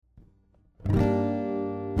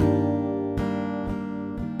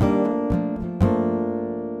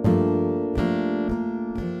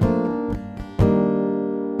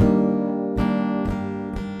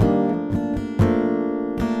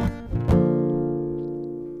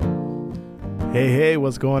Hey,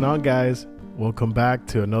 what's going on, guys? Welcome back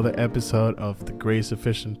to another episode of the Grace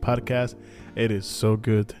Efficient Podcast. It is so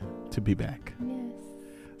good to be back. Yes.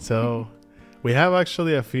 So, we have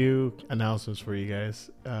actually a few announcements for you guys.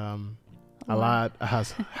 A lot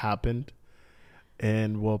has happened,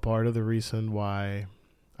 and part of the reason why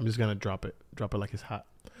I'm just gonna drop it like it's hot.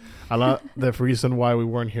 The reason why we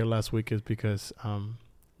weren't here last week is because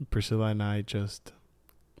Priscilla and I just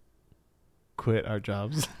quit our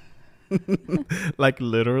jobs. Like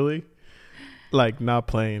literally, like not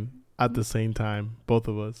playing at the same time. Both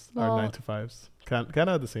of us are 9 to 5s, kind of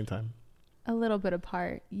at the same time. A little bit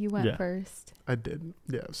apart. You went first. I did.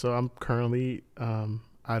 Yeah. So I'm currently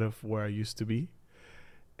out of where I used to be,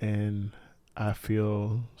 and I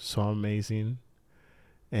feel so amazing.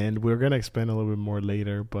 And we're gonna expand a little bit more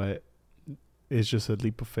later, but it's just a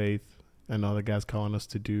leap of faith. I know the God's calling us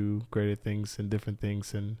to do greater things and different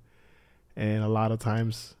things, and a lot of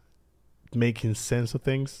times making sense of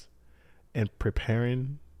things and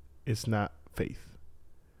preparing is not faith.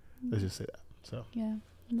 Let's just say that. So yeah,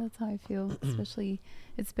 that's how I feel. Especially,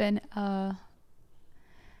 it's been I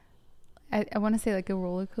want to say like a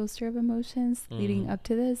roller coaster of emotions leading up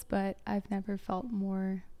to this, but I've never felt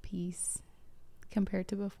more peace compared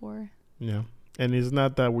to before. Yeah, and it's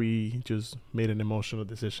not that we just made an emotional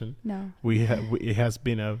decision. No, it has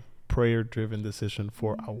been a prayer-driven decision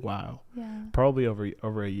for a while. Yeah, probably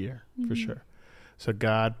over a year for sure. So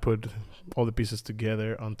God put all the pieces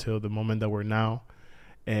together until the moment that we're now,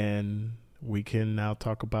 and we can now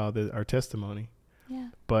talk about our testimony.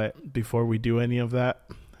 Yeah. But before we do any of that,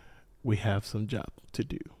 we have some work to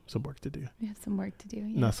do. We have some work to do.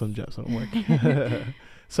 Yes. Not some job, some work.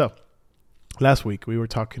 So last week 2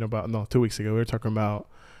 weeks ago, we were talking about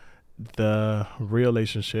the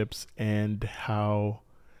relationships and how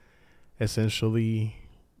essentially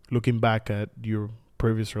looking back at your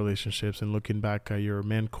previous relationships and looking back at your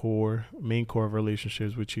main core of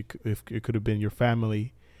relationships, which if it could have been your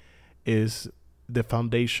family, is the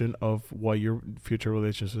foundation of what your future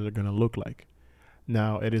relationships are going to look like.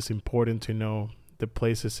 Now, it is important to know the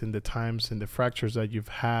places and the times and the fractures that you've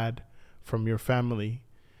had from your family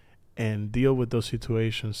and deal with those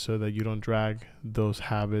situations so that you don't drag those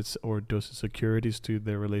habits or those insecurities to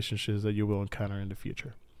the relationships that you will encounter in the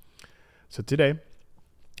future. So today,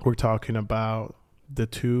 we're talking about the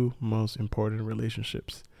two most important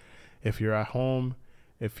relationships. If you're at home,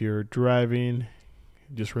 if you're driving,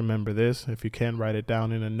 just remember this. If you can, write it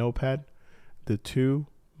down in a notepad. The two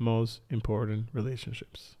most important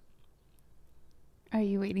relationships. Are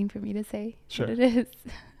you waiting for me to say Sure. what it is?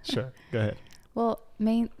 Sure. Go ahead. Well,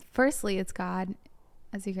 firstly, it's God,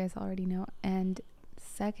 as you guys already know, and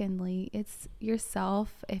secondly, it's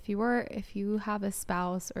yourself. If you have a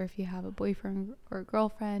spouse or if you have a boyfriend or a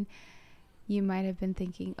girlfriend, you might have been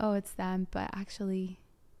thinking, oh, it's them, but actually,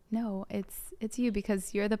 no, it's you,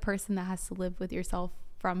 because you're the person that has to live with yourself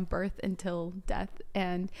from birth until death,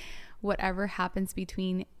 and whatever happens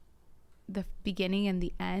between the beginning and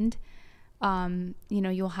the end,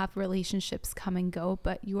 you'll have relationships come and go,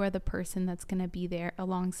 but you are the person that's going to be there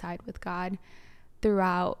alongside with God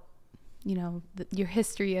throughout your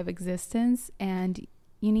history of existence. And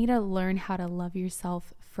you need to learn how to love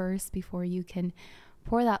yourself first before you can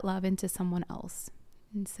pour that love into someone else.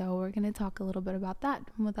 And so we're going to talk a little bit about that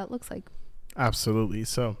and what that looks like. Absolutely.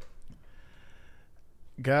 So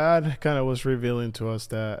God kind of was revealing to us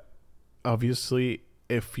that obviously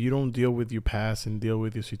if you don't deal with your past and deal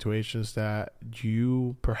with your situations that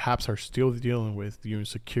you perhaps are still dealing with, your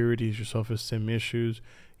insecurities, your self-esteem issues,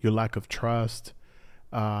 your lack of trust,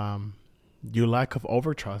 your lack of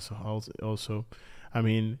overtrust also. I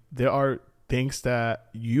mean, there are things that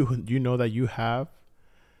you know that you have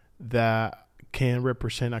that can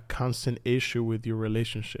represent a constant issue with your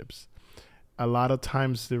relationships. A lot of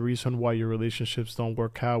times the reason why your relationships don't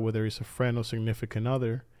work out, whether it's a friend or significant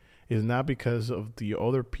other, is not because of the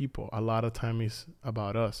other people. A lot of time it's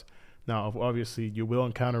about us. Now, obviously, you will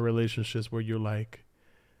encounter relationships where you're like,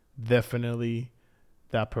 definitely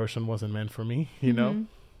that person wasn't meant for me, you know?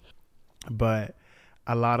 But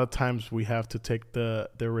a lot of times we have to take the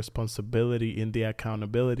responsibility and the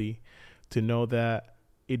accountability to know that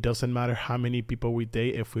it doesn't matter how many people we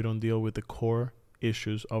date if we don't deal with the core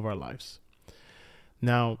issues of our lives.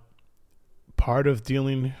 Now, part of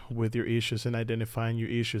dealing with your issues and identifying your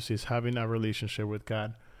issues is having a relationship with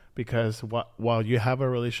God, because while you have a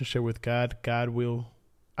relationship with God, God will,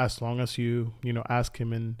 as long as you ask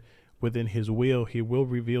him and within his will, he will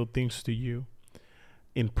reveal things to you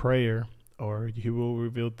in prayer, or he will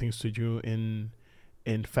reveal things to you in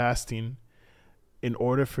fasting, in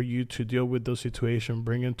order for you to deal with those situations,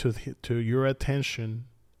 bring them to your attention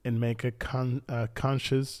and make a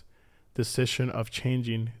conscious decision of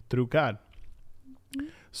changing through God.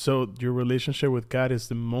 So your relationship with God is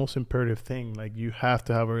the most imperative thing. Like, you have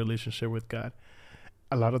to have a relationship with God.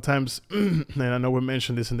 A lot of times, and I know we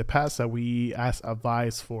mentioned this in the past, that we ask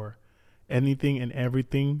advice for anything and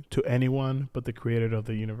everything to anyone but the creator of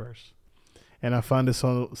the universe. And I find this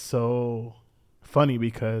so funny,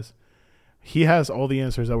 because he has all the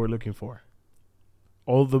answers that we're looking for.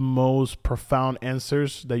 All the most profound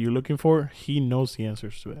answers that you're looking for, he knows the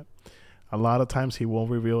answers to it. A lot of times he won't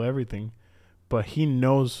reveal everything, but he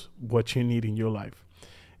knows what you need in your life.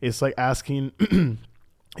 It's like asking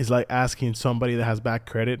somebody that has bad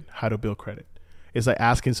credit how to build credit. It's like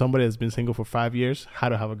asking somebody that's been single for 5 years how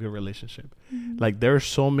to have a good relationship. Like, there are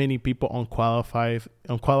so many people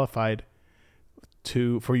unqualified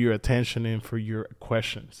for your attention and for your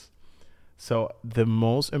questions. So the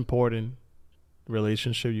most important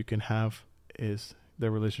relationship you can have is the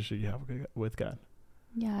relationship you have with God.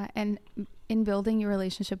 Yeah. And in building your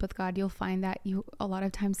relationship with God, you'll find that you a lot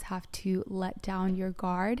of times have to let down your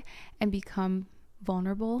guard and become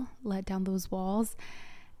vulnerable, let down those walls.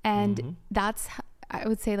 And that's, I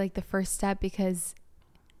would say, like the first step, because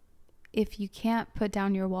if you can't put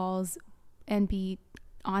down your walls and be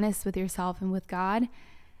honest with yourself and with God,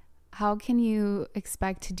 how can you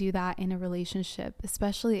expect to do that in a relationship,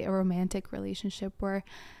 especially a romantic relationship, where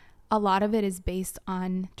a lot of it is based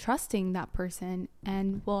on trusting that person?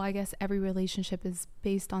 And well, I guess every relationship is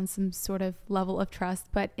based on some sort of level of trust,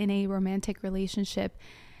 but in a romantic relationship,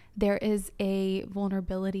 there is a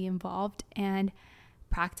vulnerability involved, and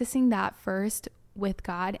practicing that first with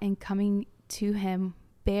God and coming to him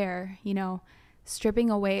bare, stripping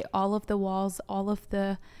away all of the walls, all of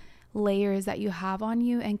the layers that you have on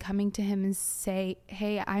you, and coming to him and say,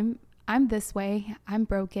 hey, I'm this way, I'm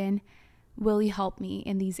broken, will you help me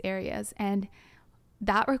in these areas? And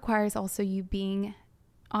that requires also you being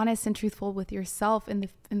honest and truthful with yourself in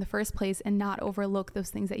the first place, and not overlook those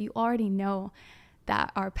things that you already know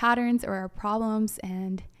that are patterns or are problems,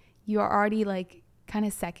 and you are already like kind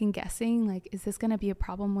of second guessing, like, is this going to be a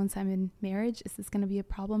problem once I'm in marriage? Is this going to be a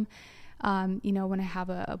problem when I have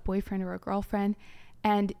a boyfriend or a girlfriend?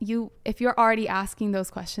 And if you're already asking those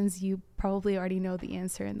questions, you probably already know the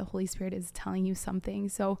answer, and the Holy Spirit is telling you something.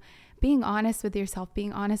 So being honest with yourself,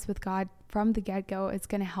 being honest with God from the get-go, it's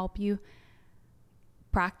going to help you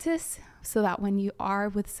practice, so that when you are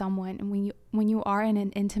with someone, and when you are in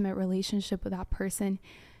an intimate relationship with that person,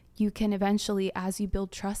 you can eventually, as you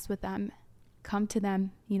build trust with them, come to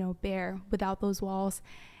them, bare, without those walls.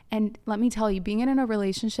 And let me tell you, being in a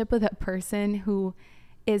relationship with a person who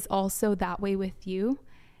is also that way with you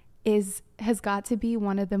has got to be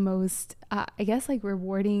one of the most,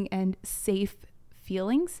 rewarding and safe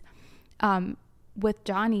feelings. With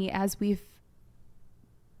Johnny, as we've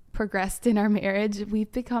progressed in our marriage,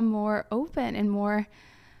 we've become more open and more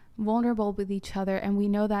vulnerable with each other. And we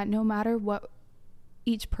know that no matter what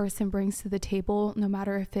each person brings to the table, no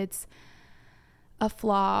matter if it's a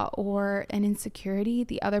flaw or an insecurity,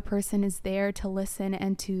 the other person is there to listen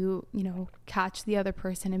and to, catch the other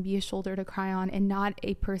person and be a shoulder to cry on, and not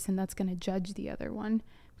a person that's going to judge the other one,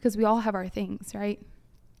 because we all have our things, right?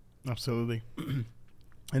 Absolutely.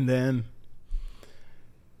 And then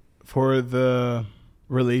for the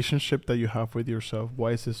relationship that you have with yourself,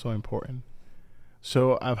 why is this so important?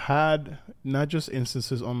 So I've had not just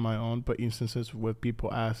instances on my own, but instances where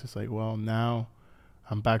people ask, it's like, well, now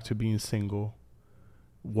I'm back to being single.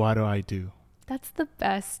 What do I do? That's the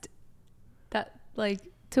best,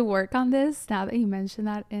 to work on this, now that you mentioned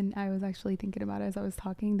that, and I was actually thinking about it as I was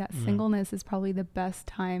talking, that singleness is probably the best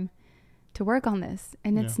time to work on this.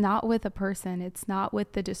 And it's not with a person, it's not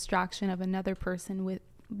with the distraction of another person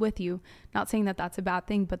with you. Not saying that that's a bad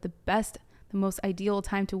thing, but the most ideal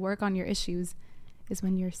time to work on your issues is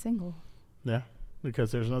when you're single. Yeah,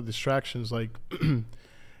 because there's no distractions. Like,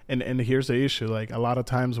 and here's the issue. Like, a lot of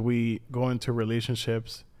times we go into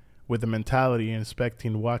relationships with the mentality and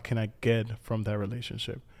expecting, what can I get from that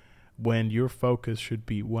relationship? When your focus should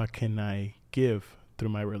be, what can I give through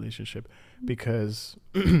my relationship? Because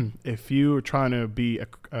if you're trying to be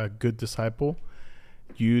a good disciple,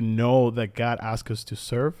 you know that God asks us to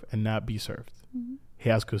serve and not be served. Mm-hmm. He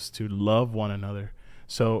asks us to love one another.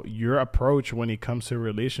 So your approach when it comes to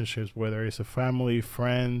relationships, whether it's a family,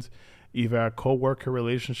 friends, either a co-worker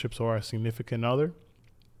relationships or a significant other,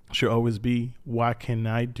 should always be, what can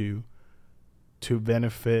I do to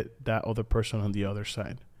benefit that other person on the other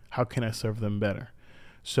side? How can I serve them better?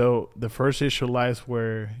 So the first issue lies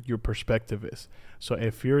where your perspective is. So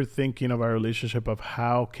if you're thinking of a relationship of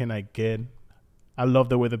how can I love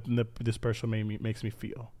the way that this person makes me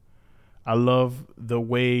feel. I love the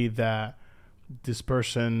way that this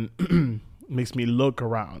person makes me look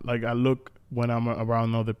around. Like I look when I'm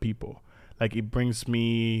around other people. Like it brings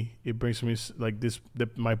me like this,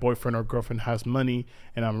 my boyfriend or girlfriend has money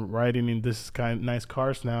and I'm riding in this kind of nice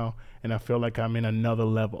cars now and I feel like I'm in another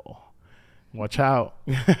level. Watch out.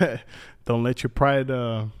 Don't let your pride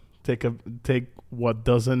take what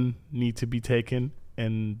doesn't need to be taken,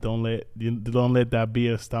 and don't let that be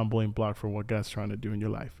a stumbling block for what God's trying to do in your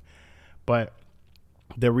life. But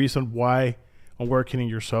the reason why working in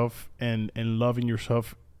yourself and loving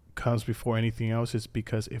yourself comes before anything else is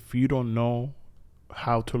because if you don't know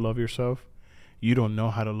how to love yourself, you don't know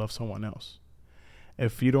how to love someone else.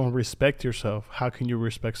 If you don't respect yourself, how can you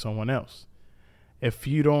respect someone else? If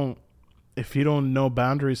you don't know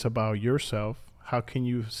boundaries about yourself, how can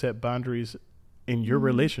you set boundaries in your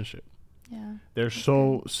relationship? Yeah. There's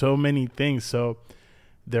so many things. So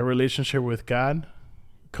the relationship with God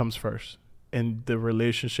comes first, and the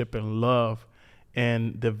relationship and love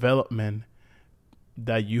and development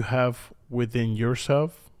that you have within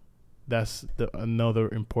yourself, that's another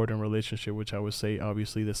important relationship, which I would say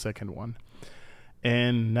obviously the second one.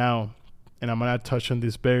 And now, and I'm going to touch on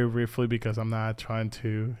this very briefly because I'm not trying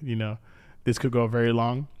to, this could go very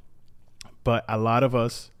long, but a lot of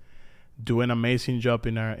us do an amazing job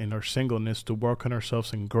in our singleness to work on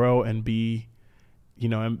ourselves and grow and be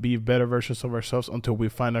better versions of ourselves until we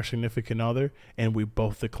find our significant other, and we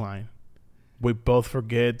both decline. We both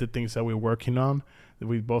forget the things that we're working on.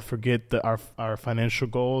 We both forget our financial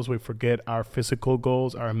goals. We forget our physical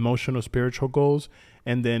goals, our emotional, spiritual goals.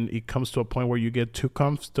 And then it comes to a point where you get too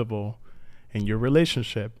comfortable in your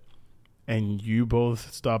relationship and you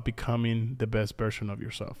both stop becoming the best version of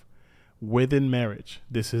yourself. Within marriage,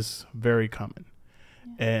 this is very common.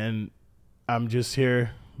 Yeah. And I'm just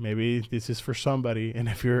here, maybe this is for somebody. And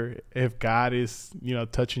if God is,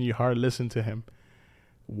 touching your heart, listen to him.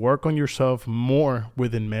 Work on yourself more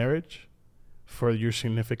within marriage for your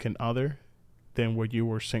significant other than when you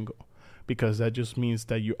were single, because that just means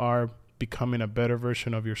that you are becoming a better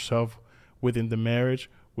version of yourself within the marriage,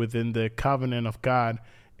 within the covenant of God,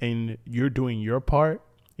 and you're doing your part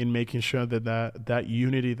in making sure that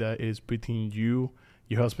unity that is between you,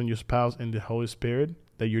 your husband, your spouse, and the Holy Spirit,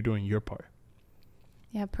 that you're doing your part.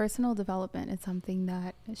 Yeah, personal development is something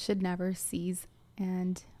that should never cease.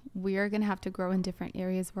 And we are going to have to grow in different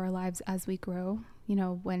areas of our lives as we grow.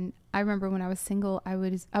 When I remember when I was single, I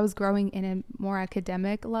was growing in a more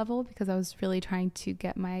academic level because I was really trying to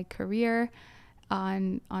get my career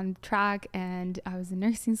on track, and I was in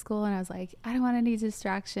nursing school, and I was like, I don't want any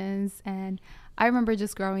distractions. And I remember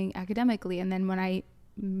just growing academically. And then when I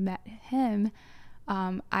met him,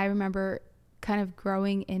 I remember kind of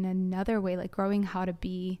growing in another way, like growing how to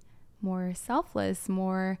be more selfless,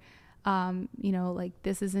 more like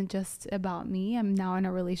this isn't just about me. I'm now in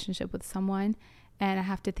a relationship with someone and I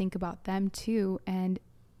have to think about them too. And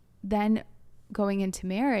then going into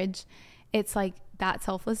marriage, it's like that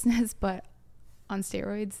selflessness, but on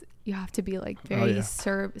steroids. You have to be like very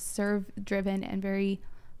serve driven and very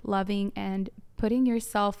loving and putting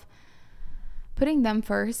them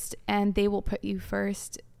first, and they will put you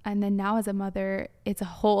first. And then now as a mother, it's a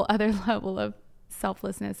whole other level of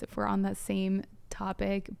selflessness if we're on that same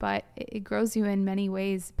topic, but it grows you in many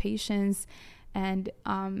ways, patience and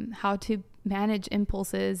how to manage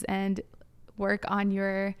impulses and work on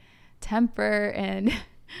your temper. And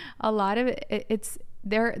a lot of it's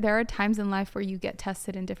there are times in life where you get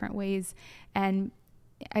tested in different ways, and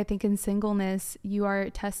I think in singleness you are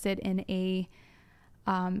tested in a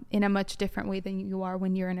much different way than you are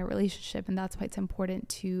when you're in a relationship. And that's why it's important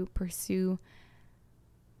to pursue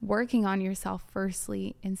working on yourself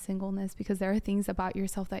firstly in singleness, because there are things about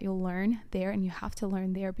yourself that you'll learn there, and you have to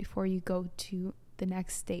learn there before you go to the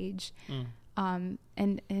next stage. And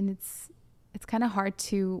it's kind of hard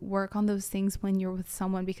to work on those things when you're with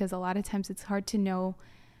someone, because a lot of times it's hard to know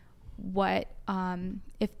what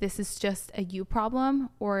if this is just a you problem,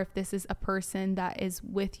 or if this is a person that is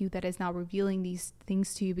with you that is now revealing these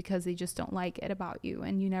things to you because they just don't like it about you,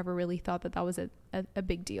 and you never really thought that was a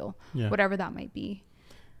big deal, whatever that might be.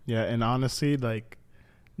 Yeah, and honestly, like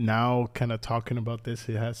now kind of talking about this,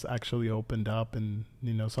 it has actually opened up, and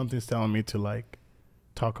something's telling me to like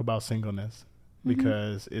talk about singleness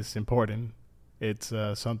because it's important. It's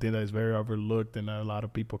something that is very overlooked, and a lot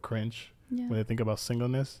of people cringe when they think about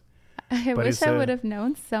singleness. I wish I would have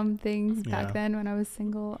known some things back then when I was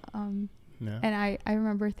single. And I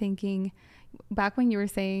remember thinking back when you were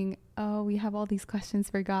saying, oh, we have all these questions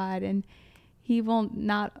for God and he won't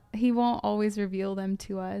always reveal them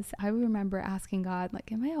to us. I remember asking God,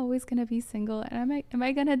 like, am I always going to be single? And am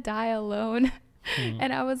I going to die alone?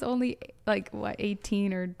 And I was only like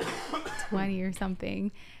 18 or 20 or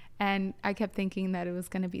something. And I kept thinking that it was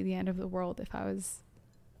going to be the end of the world if I was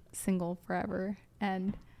single forever.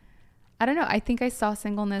 And I don't know. I think I saw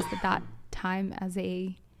singleness at that time as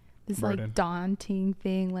this burden. like daunting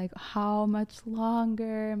thing. Like, how much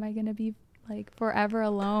longer am I going to be like forever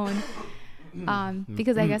alone?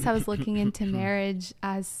 Because I guess I was looking into marriage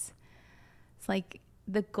as it's like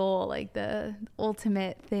the goal, like the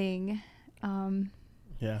ultimate thing.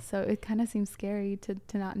 Yeah. So it kind of seems scary to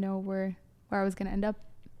not know where I was going to end up.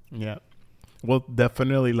 Yeah. We'll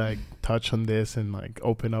definitely like touch on this and like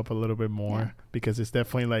open up a little bit more because it's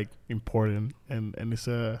definitely like important and it's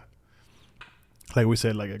like we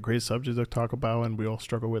said, like a great subject to talk about, and we all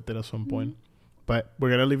struggle with it at some point. But we're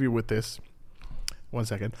gonna leave you with this. 1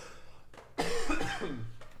 second.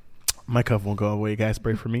 My cough won't go away, guys.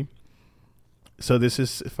 Pray for me. So this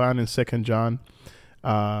is found in 2 John,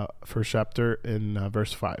 first chapter in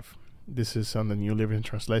verse 5. This is on the New Living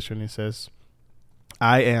Translation. It says,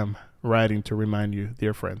 "I am writing to remind you,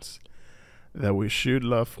 dear friends, that we should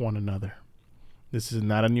love one another. This is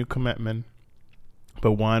not a new commitment,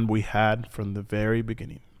 but one we had from the very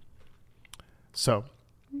beginning." So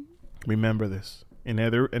remember this in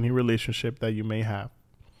any relationship that you may have,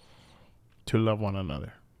 to love one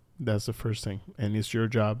another. That's the first thing. And it's your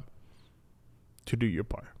job to do your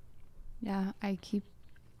part. Yeah, I keep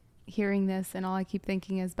hearing this, and all I keep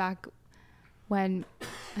thinking is back when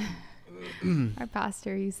our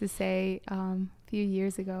pastor used to say a few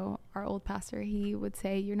years ago, our old pastor, he would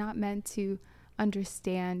say, you're not meant to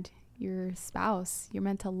understand your spouse. You're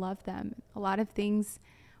meant to love them. A lot of things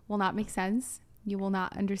will not make sense. You will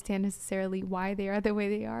not understand necessarily why they are the way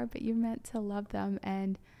they are, but you're meant to love them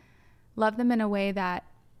and love them in a way that,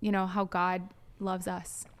 you know, how God loves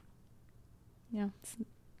us. You know,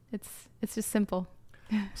 it's just simple.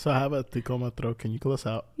 So how about Tico Matro? Can you close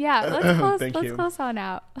out? Yeah, let's you. close on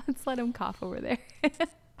out. Let's let him cough over there.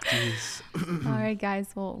 All right, guys.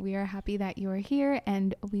 Well, we are happy that you are here,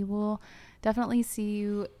 and we will definitely see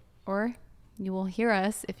you, or you will hear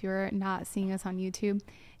us if you're not seeing us on YouTube,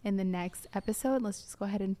 in the next episode. Let's just go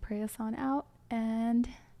ahead and pray us on out. And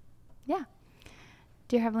yeah.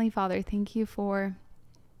 Dear Heavenly Father, thank you for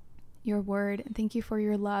your word. Thank you for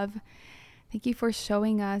your love. Thank you for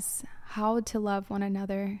showing us how to love one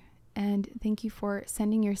another. And thank you for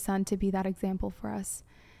sending your son to be that example for us.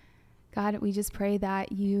 God, we just pray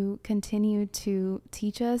that you continue to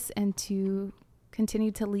teach us and to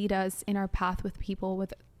continue to lead us in our path with people,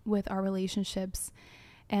 with our relationships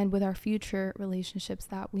and with our future relationships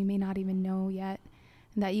that we may not even know yet.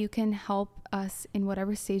 And that you can help us in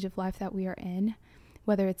whatever stage of life that we are in,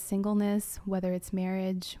 whether it's singleness, whether it's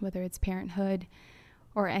marriage, whether it's parenthood,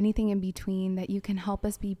 or anything in between, that you can help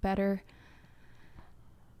us be better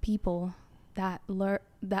people that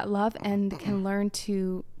love and can learn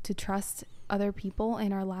to trust other people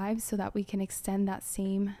in our lives so that we can extend that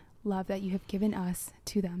same love that you have given us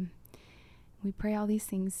to them. We pray all these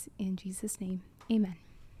things in Jesus' name. Amen.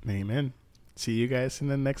 Amen. See you guys in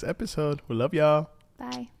the next episode. We love y'all.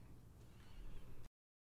 Bye.